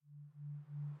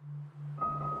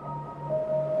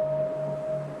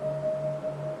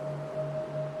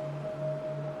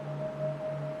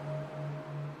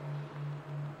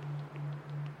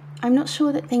I'm not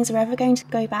sure that things are ever going to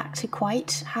go back to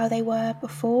quite how they were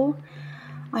before.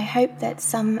 I hope that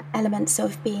some elements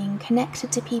of being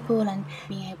connected to people and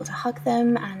being able to hug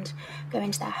them and go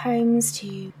into their homes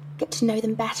to get to know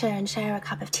them better and share a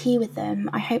cup of tea with them,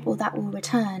 I hope all that will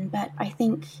return. But I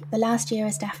think the last year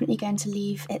is definitely going to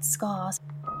leave its scars.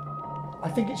 I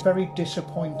think it's very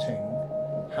disappointing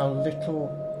how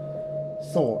little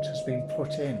thought has been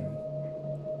put in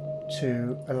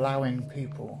to allowing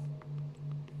people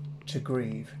to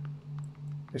grieve.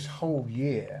 This whole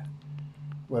year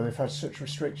where we've had such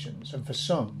restrictions, and for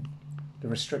some, the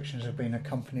restrictions have been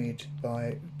accompanied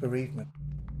by bereavement.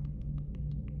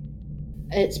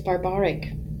 It's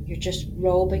barbaric. You're just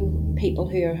robbing people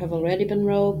who have already been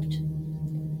robbed.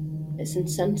 It's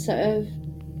insensitive.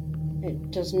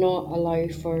 It does not allow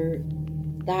for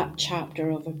that chapter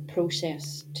of a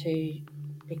process to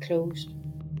be closed.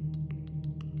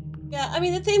 Yeah, I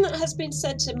mean, the thing that has been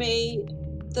said to me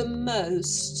the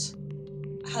most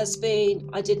has been,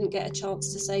 I didn't get a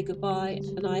chance to say goodbye,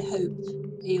 and I hope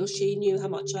he or she knew how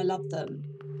much I loved them.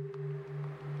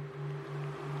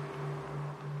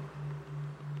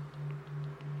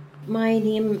 My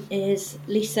name is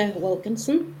Lisa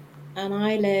Wilkinson, and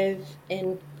I live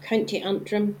in County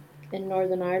Antrim in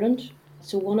Northern Ireland.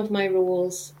 So one of my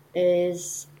roles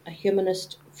is a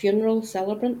humanist funeral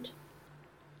celebrant.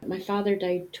 My father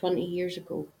died 20 years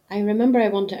ago. I remember I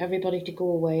wanted everybody to go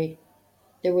away.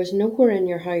 There was nowhere in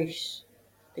your house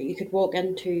that you could walk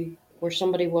into where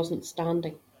somebody wasn't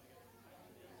standing.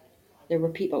 There were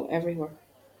people everywhere.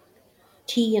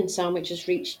 Tea and sandwiches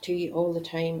reached to you all the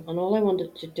time, and all I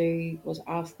wanted to do was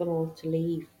ask them all to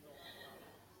leave.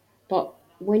 But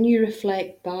when you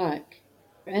reflect back,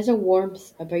 there is a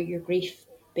warmth about your grief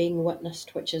being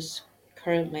witnessed, which is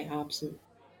currently absent.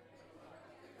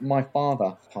 My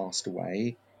father passed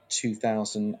away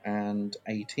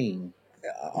 2018.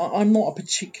 I'm not a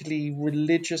particularly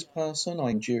religious person.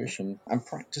 I'm Jewish and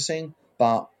practicing,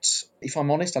 but if I'm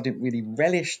honest, I didn't really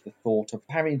relish the thought of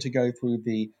having to go through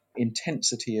the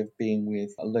intensity of being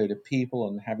with a load of people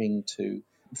and having to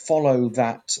follow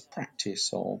that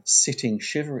practice of sitting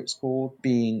shiva, it's called,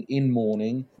 being in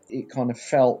mourning. It kind of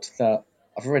felt that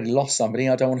I've already lost somebody.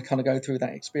 I don't want to kind of go through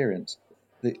that experience.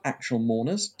 The actual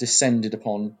mourners descended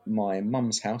upon my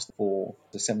mum's house for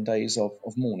the 7 days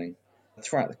of mourning.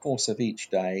 Throughout the course of each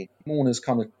day, mourners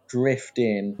kind of drift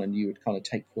in and you would kind of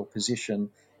take your position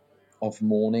of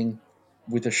mourning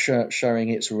with a shirt showing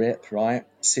its rip, right?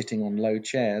 Sitting on low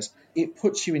chairs. It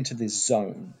puts you into this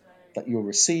zone that you're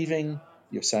receiving,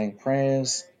 you're saying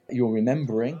prayers, you're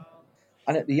remembering.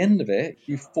 And at the end of it,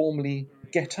 you formally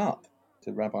get up.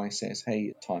 The rabbi says,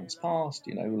 hey, time's passed,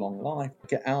 long life.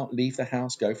 Get out, leave the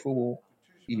house, go for a walk.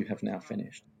 You have now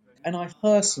finished. And I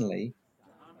personally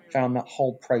found that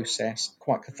whole process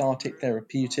quite cathartic,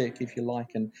 therapeutic, if you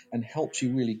like, and helps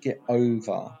you really get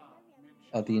over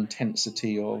the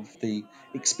intensity of the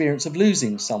experience of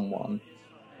losing someone.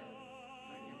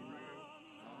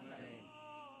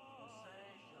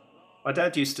 My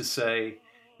dad used to say,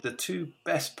 the two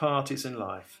best parties in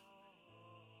life,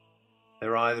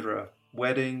 they're either a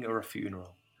wedding or a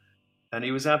funeral. And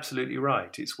he was absolutely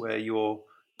right. It's where your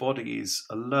body is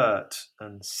alert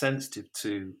and sensitive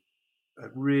to a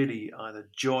really either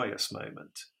joyous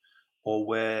moment or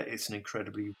where it's an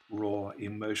incredibly raw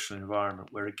emotional environment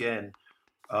where, again,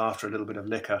 after a little bit of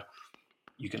liquor,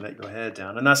 you can let your hair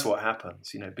down. And that's what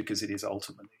happens, because it is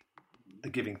ultimately the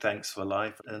giving thanks for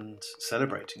life and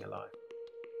celebrating a life.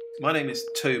 My name is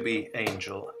Toby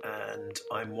Angel, and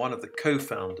I'm one of the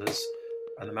co-founders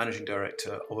and the managing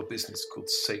director of a business called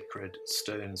Sacred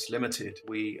Stones Limited.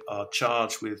 We are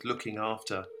charged with looking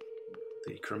after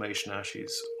the cremation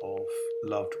ashes of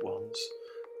loved ones,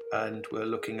 and we're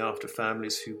looking after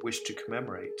families who wish to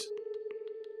commemorate.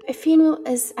 A funeral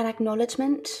is an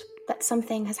acknowledgement that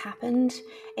something has happened.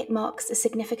 It marks a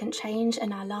significant change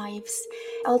in our lives.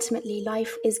 Ultimately,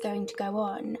 life is going to go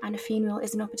on, and a funeral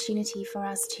is an opportunity for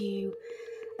us to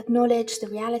acknowledge the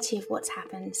reality of what's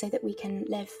happened so that we can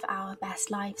live our best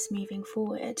lives moving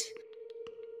forward.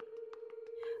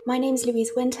 My name's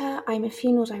Louise Winter. I'm a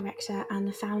funeral director and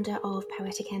the founder of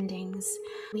Poetic Endings.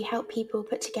 We help people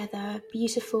put together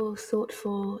beautiful,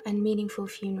 thoughtful, and meaningful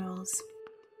funerals.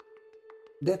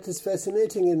 Death is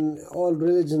fascinating in all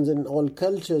religions and all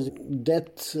cultures.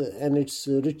 Death and its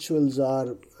rituals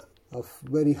are of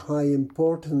very high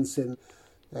importance,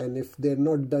 and if they're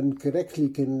not done correctly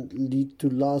can lead to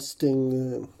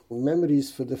lasting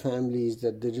memories for the families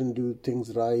that they didn't do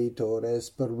things right or as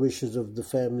per wishes of the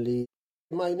family.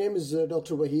 My name is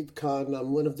Dr. Wahid Khan.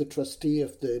 I'm one of the trustees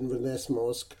of the Inverness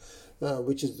Mosque,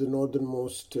 which is the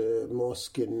northernmost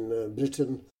mosque in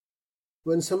Britain.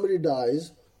 When somebody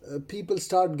dies, people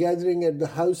start gathering at the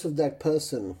house of that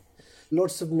person.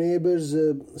 Lots of neighbors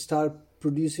start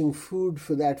producing food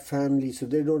for that family so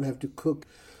they don't have to cook.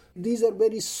 These are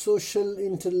very social,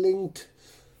 interlinked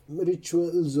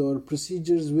rituals or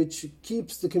procedures which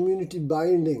keeps the community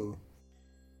binding.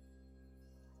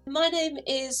 My name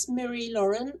is Miri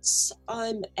Lawrence.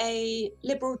 I'm a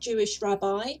liberal Jewish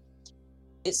rabbi.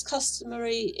 It's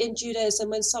customary in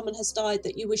Judaism when someone has died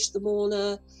that you wish the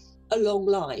mourner a long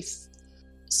life.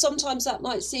 Sometimes that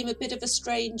might seem a bit of a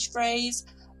strange phrase,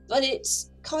 but it's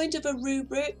kind of a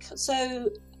rubric, so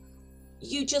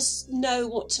you just know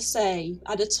what to say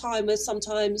at a time where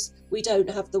sometimes we don't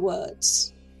have the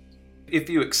words. If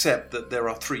you accept that there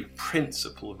are three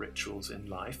principal rituals in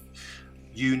life: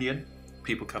 union,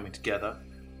 people coming together;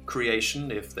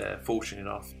 creation, if they're fortunate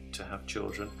enough to have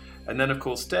children; and then, of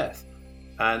course, death.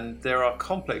 And there are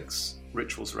complex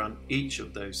rituals around each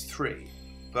of those three.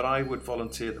 But I would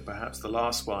volunteer that perhaps the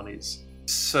last one is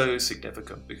so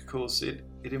significant because it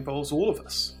involves all of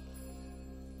us.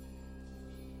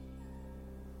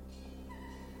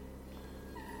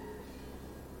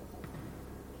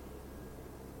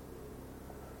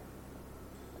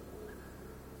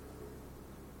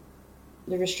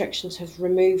 The restrictions have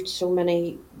removed so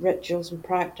many rituals and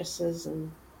practices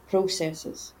and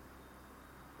processes.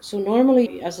 So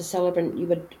normally as a celebrant you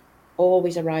would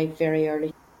always arrive very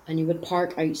early and you would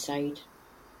park outside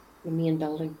the main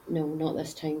building. No, not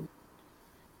this time.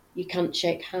 You can't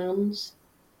shake hands.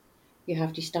 You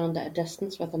have to stand at a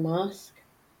distance with a mask.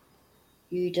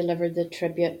 You deliver the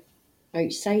tribute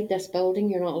outside this building.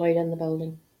 You're not allowed in the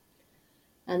building.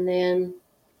 And then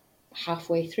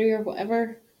halfway through or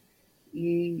whatever,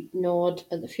 you nod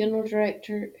at the funeral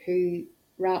director who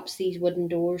wraps these wooden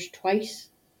doors twice.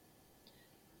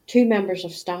 2 members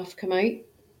of staff come out.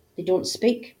 They don't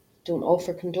speak, don't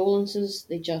offer condolences.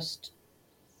 They just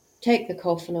take the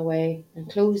coffin away and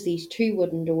close these 2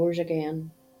 wooden doors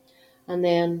again. And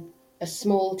then a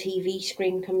small TV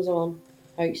screen comes on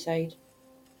outside.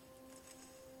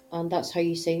 And that's how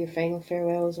you say your final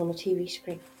farewells, on a TV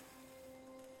screen.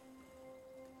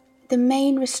 The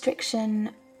main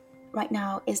restriction right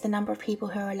now is the number of people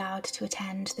who are allowed to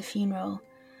attend the funeral.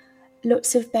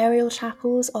 Lots of burial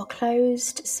chapels are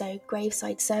closed, so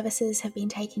graveside services have been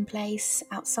taking place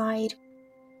outside.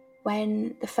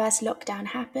 When the first lockdown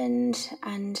happened,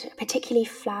 and particularly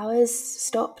flowers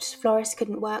stopped, florists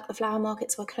couldn't work, the flower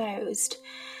markets were closed.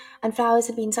 And flowers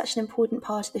have been such an important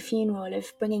part of the funeral,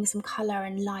 of bringing some colour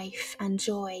and life and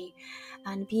joy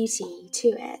and beauty to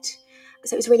it.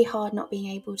 So it was really hard not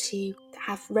being able to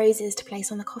have roses to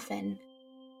place on the coffin.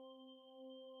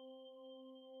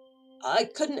 I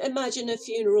couldn't imagine a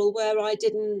funeral where I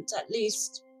didn't at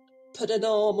least put an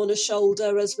arm on a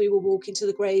shoulder as we were walking to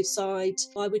the graveside.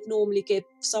 I would normally give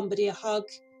somebody a hug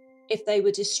if they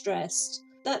were distressed.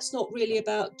 That's not really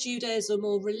about Judaism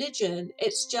or religion.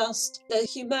 It's just the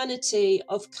humanity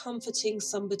of comforting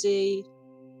somebody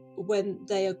when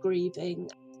they are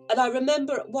grieving. And I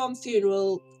remember at one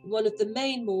funeral, one of the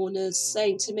main mourners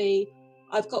saying to me,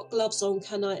 "I've got gloves on,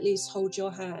 can I at least hold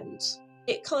your hand?"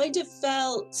 It kind of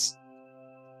felt,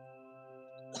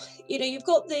 you've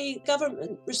got the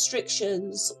government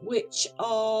restrictions which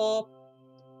are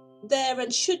there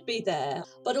and should be there,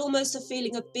 but almost a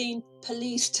feeling of being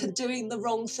policed and doing the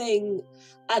wrong thing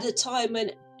at a time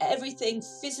when everything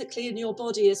physically in your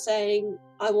body is saying,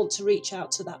 I want to reach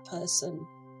out to that person.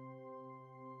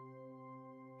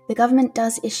 The government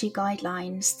does issue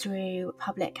guidelines through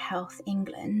Public Health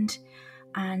England,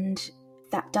 and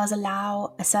that does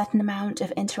allow a certain amount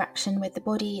of interaction with the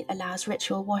body, allows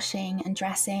ritual washing and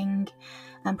dressing,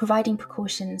 and providing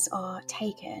precautions are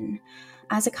taken.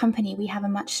 As a company, we have a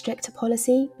much stricter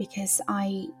policy because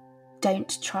I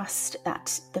don't trust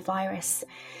that the virus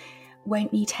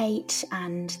won't mutate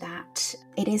and that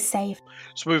it is safe.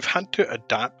 So we've had to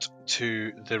adapt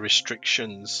to the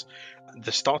restrictions.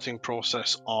 The starting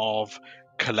process of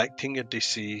collecting a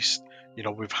deceased,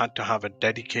 we've had to have a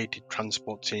dedicated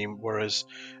transport team, whereas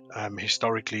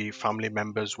historically family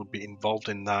members would be involved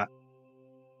in that.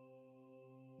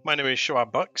 My name is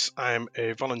Shoaib Bucks. I'm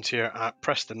a volunteer at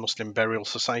Preston Muslim Burial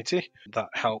Society that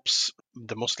helps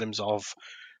the Muslims of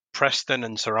Preston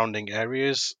and surrounding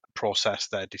areas process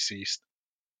their deceased.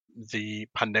 The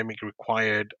pandemic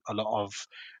required a lot of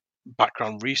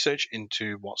background research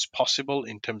into what's possible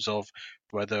in terms of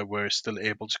whether we're still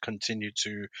able to continue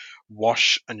to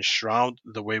wash and shroud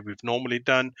the way we've normally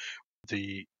done.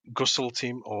 The ghusl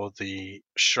team, or the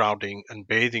shrouding and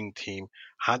bathing team,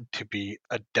 had to be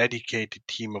a dedicated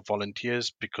team of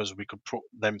volunteers because we could put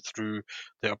them through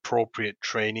the appropriate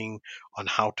training on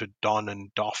how to don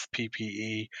and doff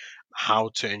PPE, how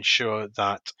to ensure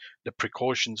that the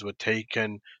precautions were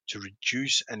taken to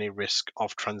reduce any risk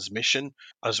of transmission,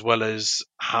 as well as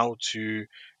how to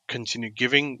continue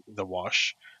giving the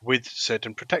wash with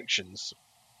certain protections.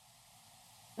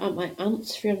 At my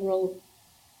aunt's funeral,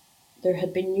 there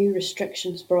had been new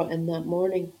restrictions brought in that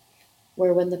morning,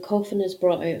 where when the coffin is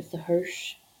brought out of the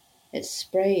hearse, it's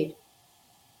sprayed.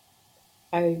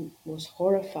 I was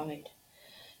horrified.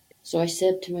 So I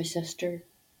said to my sister,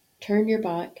 turn your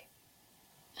back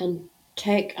and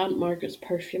take Aunt Margaret's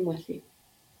perfume with you.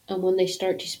 And when they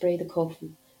start to spray the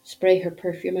coffin, spray her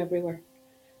perfume everywhere.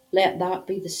 Let that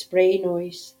be the spray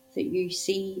noise that you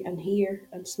see and hear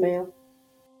and smell.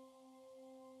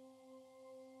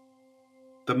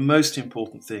 The most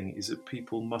important thing is that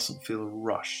people mustn't feel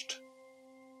rushed.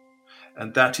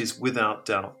 And that is without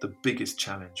doubt the biggest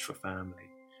challenge for family.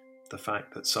 The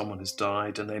fact that someone has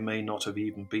died and they may not have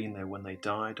even been there when they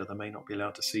died, or they may not be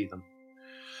allowed to see them.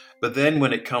 But then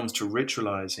when it comes to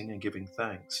ritualizing and giving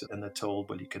thanks, and they're told,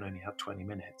 well, you can only have 20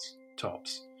 minutes,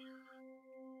 tops.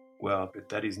 Well,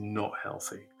 that is not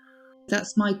healthy.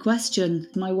 That's my question,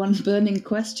 my one burning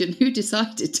question. Who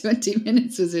decided 20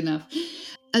 minutes was enough?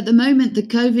 At the moment, the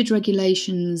COVID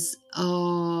regulations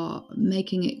are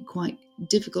making it quite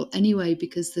difficult anyway,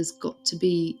 because there's got to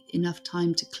be enough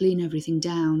time to clean everything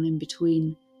down in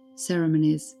between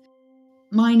ceremonies.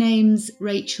 My name's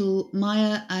Rachel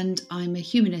Meyer and I'm a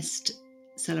humanist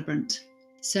celebrant.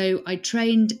 So I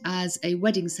trained as a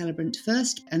wedding celebrant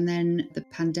first, and then the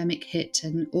pandemic hit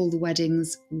and all the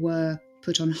weddings were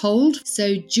put on hold.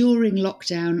 So during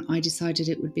lockdown, I decided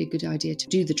it would be a good idea to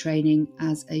do the training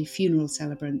as a funeral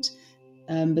celebrant.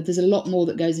 But there's a lot more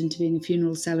that goes into being a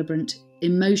funeral celebrant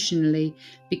emotionally,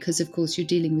 because of course you're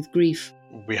dealing with grief.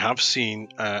 We have seen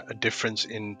a difference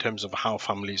in terms of how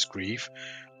families grieve.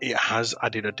 It has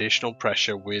added additional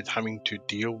pressure with having to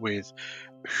deal with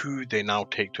who they now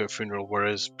take to a funeral,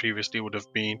 whereas previously would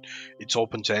have been it's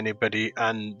open to anybody,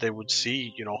 and they would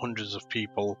see hundreds of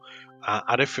people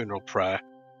at a funeral prayer.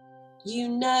 You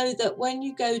know that when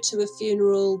you go to a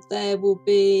funeral, there will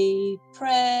be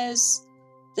prayers,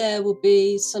 there will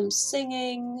be some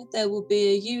singing, there will be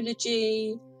a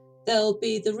eulogy, there'll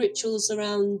be the rituals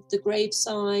around the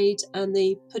graveside and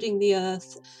the putting the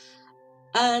earth.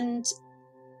 And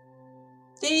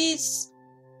these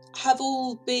have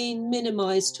all been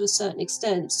minimised to a certain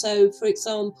extent. So, for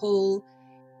example,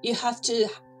 you have to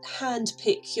hand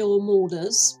pick your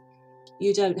mourners.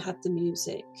 You don't have the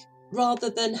music. Rather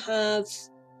than have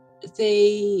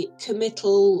the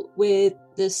committal with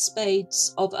the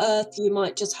spades of earth, you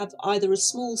might just have either a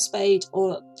small spade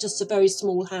or just a very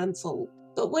small handful.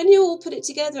 But when you all put it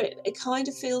together, it kind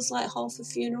of feels like half a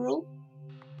funeral.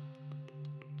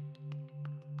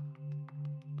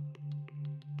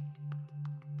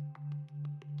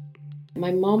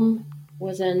 My mum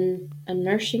was in a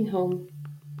nursing home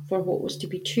for what was to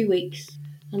be 2 weeks.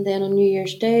 And then on New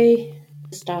Year's Day,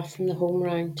 the staff from the home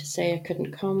rang to say I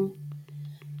couldn't come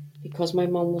because my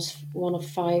mum was one of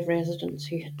 5 residents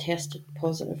who had tested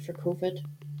positive for COVID.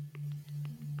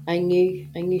 I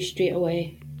knew straight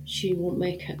away she won't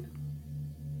make it.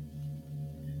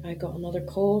 I got another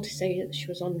call to say that she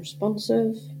was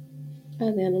unresponsive,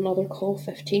 and then another call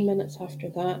 15 minutes after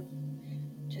that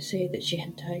to say that she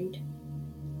had died.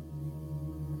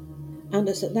 And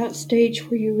it's at that stage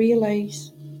where you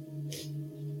realise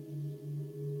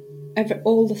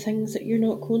all the things that you're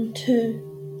not going to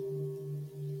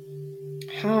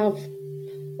have,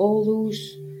 all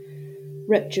those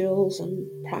rituals and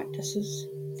practices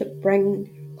that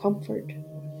bring comfort.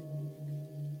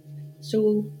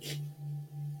 So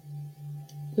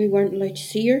we weren't allowed to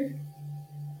see her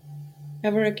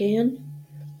ever again.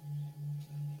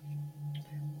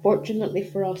 Fortunately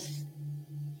for us,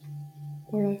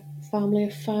 we're a family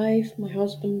of 5, my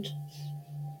husband,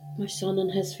 my son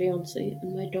and his fiancée,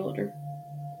 and my daughter.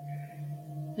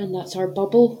 And that's our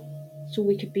bubble, so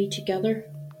we could be together.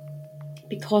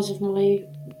 Because of my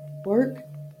work,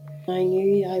 I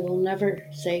knew I will never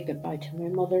say goodbye to my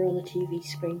mother on a TV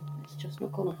screen. It's just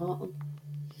not going to happen.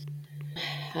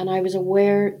 And I was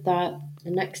aware that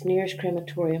the next nearest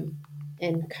crematorium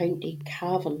in County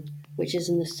Cavan, which is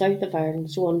in the south of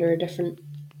Ireland, so under a different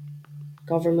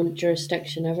government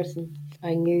jurisdiction, everything,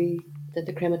 I knew that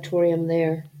the crematorium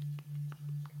there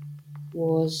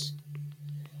was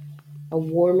a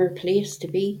warmer place to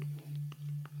be.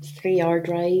 3-hour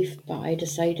drive, but I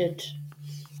decided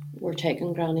we're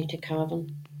taking Granny to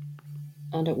Cavan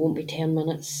and it won't be 10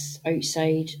 minutes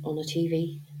outside on a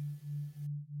TV.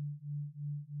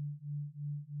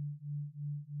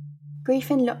 Grief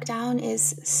in lockdown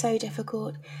is so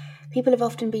difficult. People have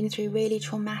often been through really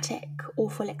traumatic,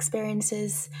 awful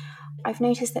experiences. I've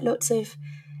noticed that lots of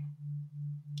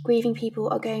grieving people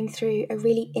are going through a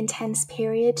really intense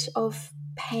period of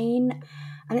pain,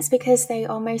 and it's because they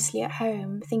are mostly at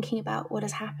home thinking about what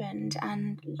has happened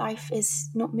and life is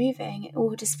not moving. It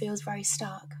all just feels very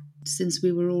stuck. Since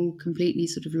we were all completely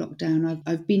sort of locked down,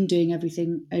 I've been doing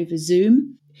everything over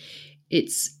Zoom.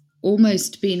 It's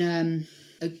almost been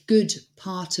a good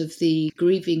part of the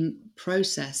grieving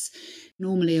process.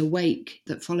 Normally a wake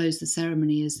that follows the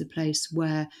ceremony is the place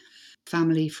where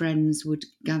family, friends would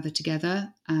gather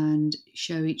together and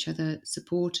show each other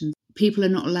support, and people are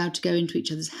not allowed to go into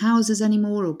each other's houses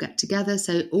anymore or get together.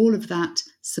 So all of that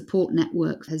support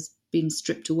network has been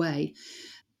stripped away.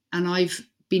 And I've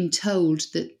been told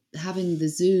that having the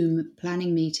Zoom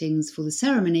planning meetings for the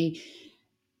ceremony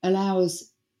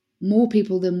allows more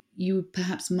people than you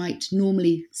perhaps might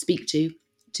normally speak to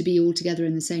be all together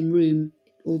in the same room,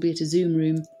 albeit a Zoom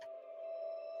room.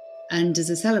 And as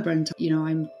a celebrant,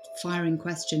 I'm firing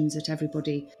questions at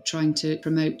everybody, trying to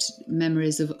promote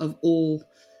memories of all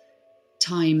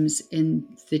times in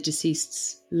the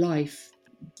deceased's life.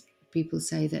 People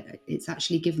say that it's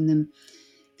actually given them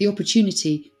the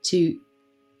opportunity to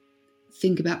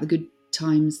think about the good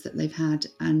times that they've had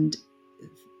and,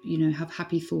 have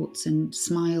happy thoughts and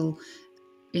smile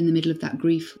in the middle of that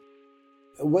grief.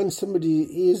 When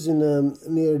somebody is in a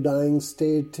near dying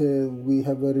state, we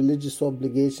have a religious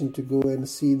obligation to go and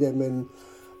see them and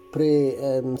pray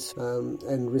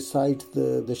and recite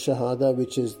the Shahada,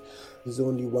 which is there's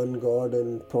only one God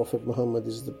and Prophet Muhammad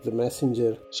is the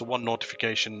messenger. So one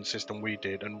notification system we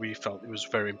did, and we felt it was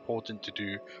very important to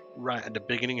do right at the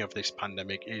beginning of this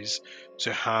pandemic, is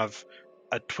to have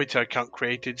a Twitter account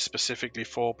created specifically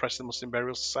for Preston Muslim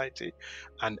Burial Society,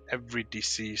 and every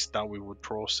deceased that we would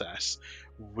process,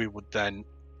 we would then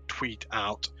tweet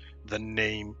out the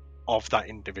name of that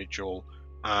individual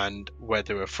and where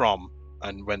they were from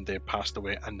and when they passed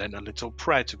away, and then a little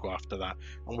prayer to go after that.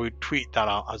 And we would tweet that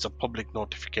out as a public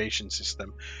notification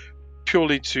system,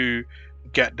 purely to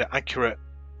get the accurate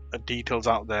details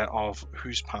out there of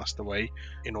who's passed away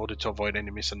in order to avoid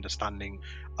any misunderstanding,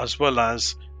 as well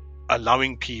as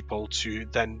allowing people to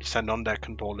then send on their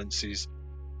condolences.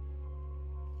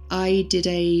 I did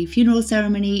a funeral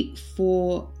ceremony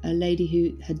for a lady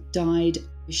who had died.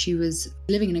 She was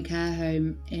living in a care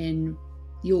home in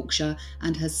Yorkshire,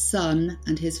 and her son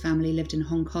and his family lived in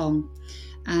Hong Kong.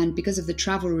 And because of the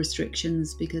travel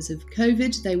restrictions, because of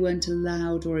COVID, they weren't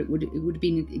allowed, or it would have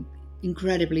been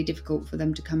incredibly difficult for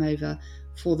them to come over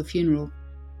for the funeral.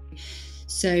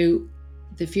 So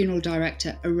the funeral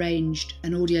director arranged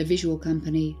an audiovisual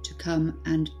company to come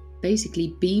and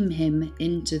basically beam him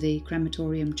into the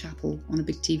crematorium chapel on a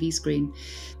big TV screen.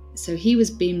 So he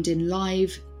was beamed in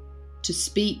live to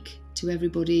speak to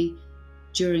everybody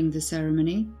during the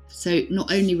ceremony. So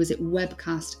not only was it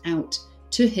webcast out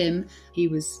to him, he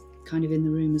was kind of in the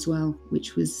room as well,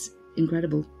 which was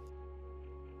incredible.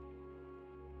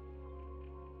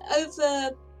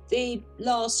 Over the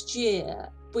last year,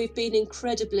 we've been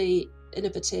incredibly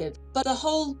innovative, but the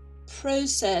whole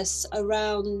process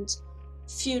around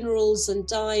funerals and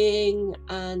dying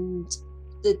and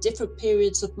the different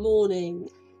periods of mourning,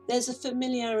 there's a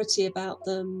familiarity about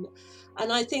them.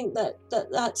 And I think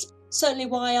that's certainly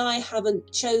why I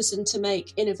haven't chosen to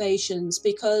make innovations,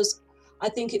 because I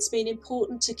think it's been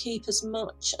important to keep as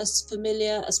much as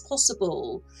familiar as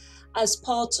possible as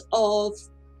part of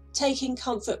taking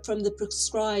comfort from the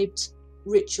prescribed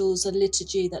rituals and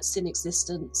liturgy that's in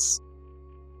existence.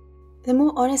 The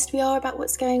more honest we are about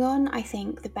what's going on, I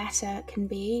think the better it can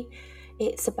be.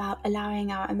 It's about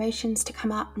allowing our emotions to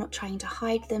come up, not trying to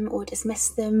hide them or dismiss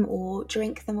them or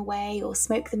drink them away or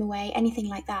smoke them away, anything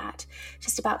like that.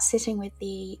 Just about sitting with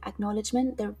the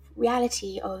acknowledgement, the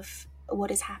reality of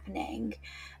what is happening,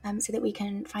 so that we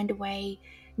can find a way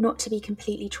not to be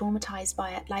completely traumatized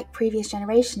by it like previous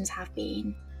generations have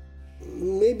been.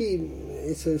 Maybe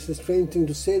it's a strange thing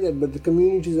to say that, but the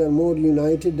communities are more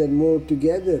united and more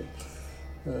together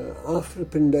after the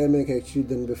pandemic actually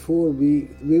than before. We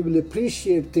will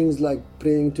appreciate things like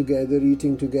praying together,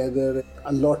 eating together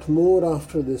a lot more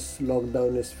after this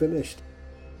lockdown is finished.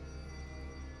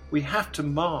 We have to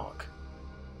mark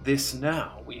this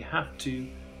now. We have to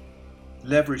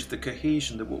leverage the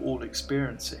cohesion that we're all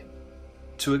experiencing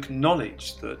to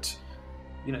acknowledge that,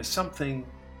 something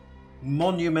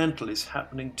monumental is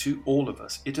happening to all of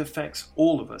us. It affects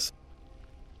all of us.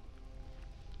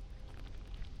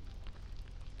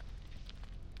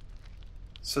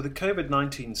 So the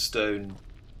COVID-19 stone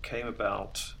came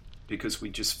about because we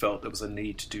just felt there was a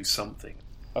need to do something.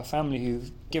 A family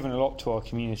who've given a lot to our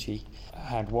community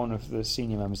had one of the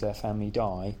senior members of their family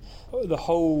die. The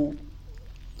whole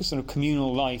sort of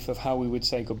communal life of how we would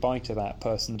say goodbye to that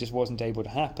person just wasn't able to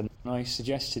happen. And I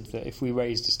suggested that if we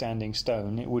raised a standing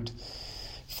stone, it would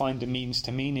find a means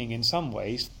to meaning in some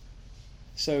ways.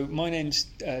 So my name's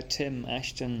Tim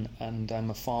Ashton, and I'm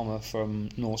a farmer from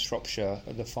North Shropshire.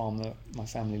 The farm that my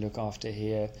family look after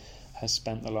here has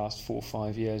spent the last 4 or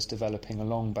 5 years developing a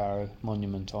long barrow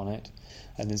monument on it,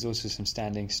 and there's also some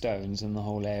standing stones, and the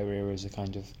whole area is a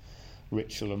kind of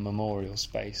ritual and memorial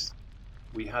space.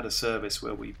 We had a service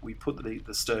where we put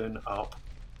the stone up.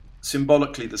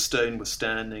 Symbolically, the stone was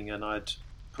standing, and I'd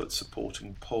put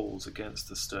supporting poles against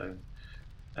the stone,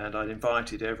 and I'd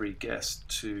invited every guest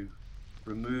to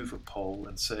remove a pole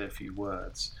and say a few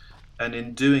words. And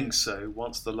in doing so,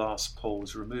 once the last pole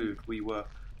was removed, we were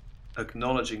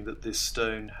acknowledging that this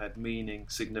stone had meaning,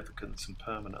 significance and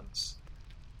permanence.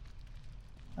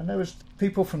 And there was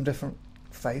people from different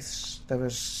faiths. There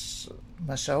was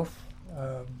myself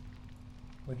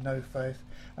with no faith,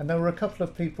 and there were a couple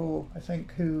of people, I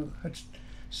think, who had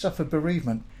suffered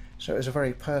bereavement, so it was a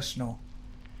very personal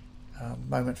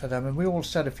moment for them, and we all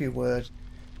said a few words.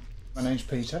 My name's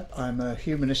Peter. I'm a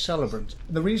humanist celebrant.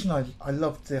 The reason I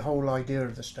loved the whole idea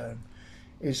of the stone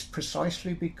is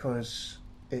precisely because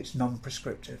it's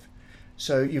non-prescriptive.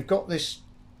 So you've got this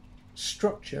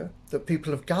structure that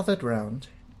people have gathered round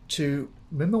to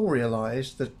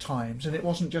memorialise the times, and it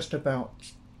wasn't just about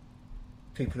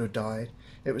people who died,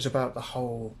 it was about the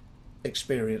whole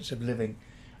experience of living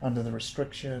under the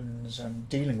restrictions and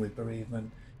dealing with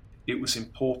bereavement. It was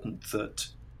important that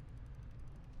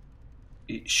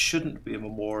it shouldn't be a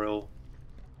memorial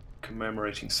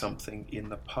commemorating something in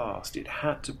the past. It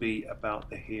had to be about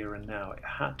the here and now. It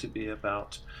had to be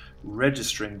about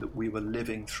registering that we were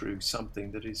living through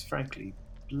something that is frankly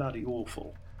bloody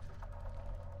awful.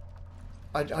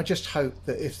 I just hope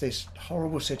that if this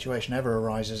horrible situation ever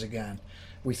arises again,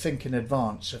 we think in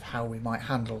advance of how we might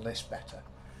handle this better.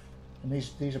 And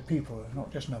these are people, not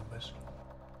just numbers.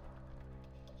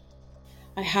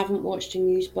 I haven't watched a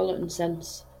news bulletin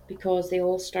since, because they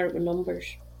all start with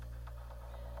numbers.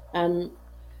 And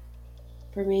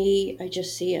for me, I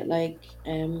just see it like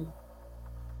a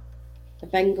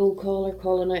bingo caller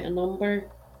calling out a number,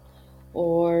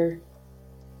 or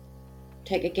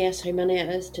take a guess how many it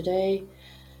is today.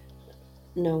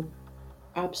 No,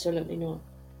 absolutely not.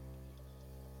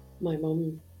 My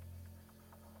mum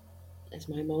is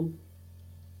my mum,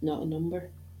 not a number.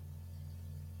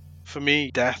 For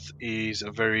me, death is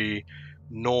a very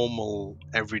normal,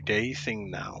 everyday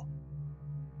thing now.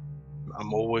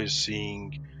 I'm always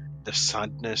seeing the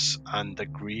sadness and the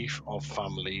grief of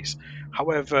families.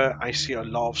 However, I see a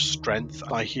lot of strength.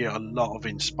 I hear a lot of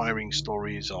inspiring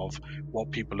stories of what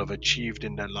people have achieved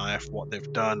in their life, what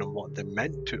they've done and what they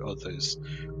meant to others.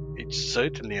 It's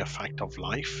certainly a fact of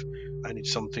life, and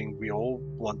it's something we all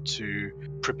want to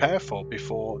prepare for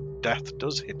before death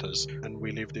does hit us, and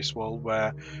we live this world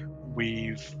where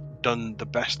we've done the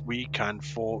best we can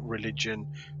for religion,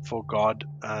 for God,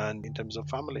 and in terms of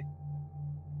family.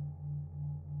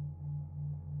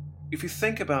 If you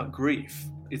think about grief,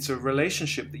 it's a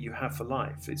relationship that you have for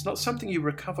life. It's not something you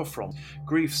recover from.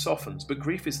 Grief softens, but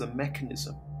grief is the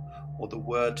mechanism, or the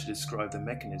word to describe the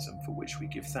mechanism for which we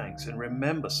give thanks and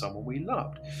remember someone we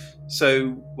loved.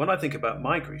 So when I think about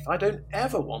my grief, I don't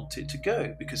ever want it to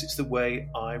go, because it's the way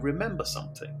I remember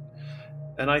something.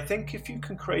 And I think if you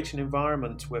can create an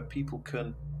environment where people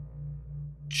can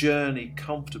journey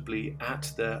comfortably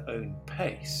at their own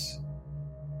pace,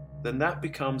 then that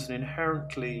becomes an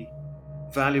inherently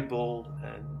valuable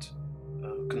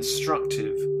and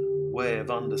constructive way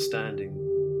of understanding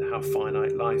how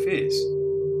finite life is.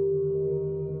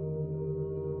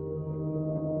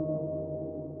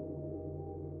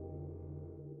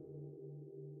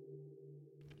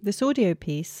 This audio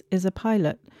piece is a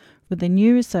pilot for the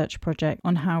new research project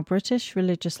on how British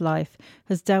religious life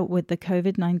has dealt with the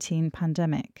COVID-19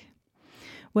 pandemic.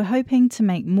 We're hoping to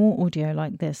make more audio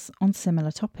like this on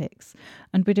similar topics,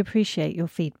 and we'd appreciate your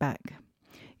feedback.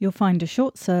 You'll find a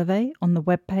short survey on the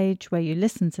webpage where you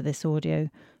listen to this audio.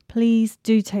 Please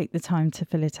do take the time to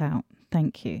fill it out.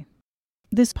 Thank you.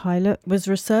 This pilot was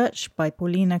researched by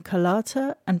Paulina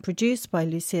Carlata and produced by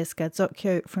Lucia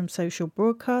Scazzocchio from Social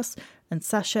Broadcast and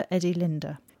Sasha Eddie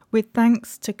Linder, with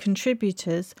thanks to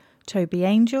contributors Toby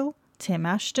Angel, Tim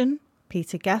Ashton,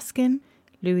 Peter Gaskin,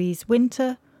 Louise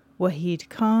Winter, Wahid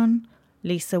Khan,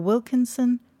 Lisa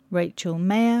Wilkinson, Rachel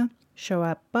Mayer,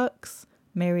 Shoab Bucks,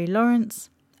 Mary Lawrence,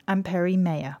 and Perry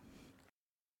Mayer.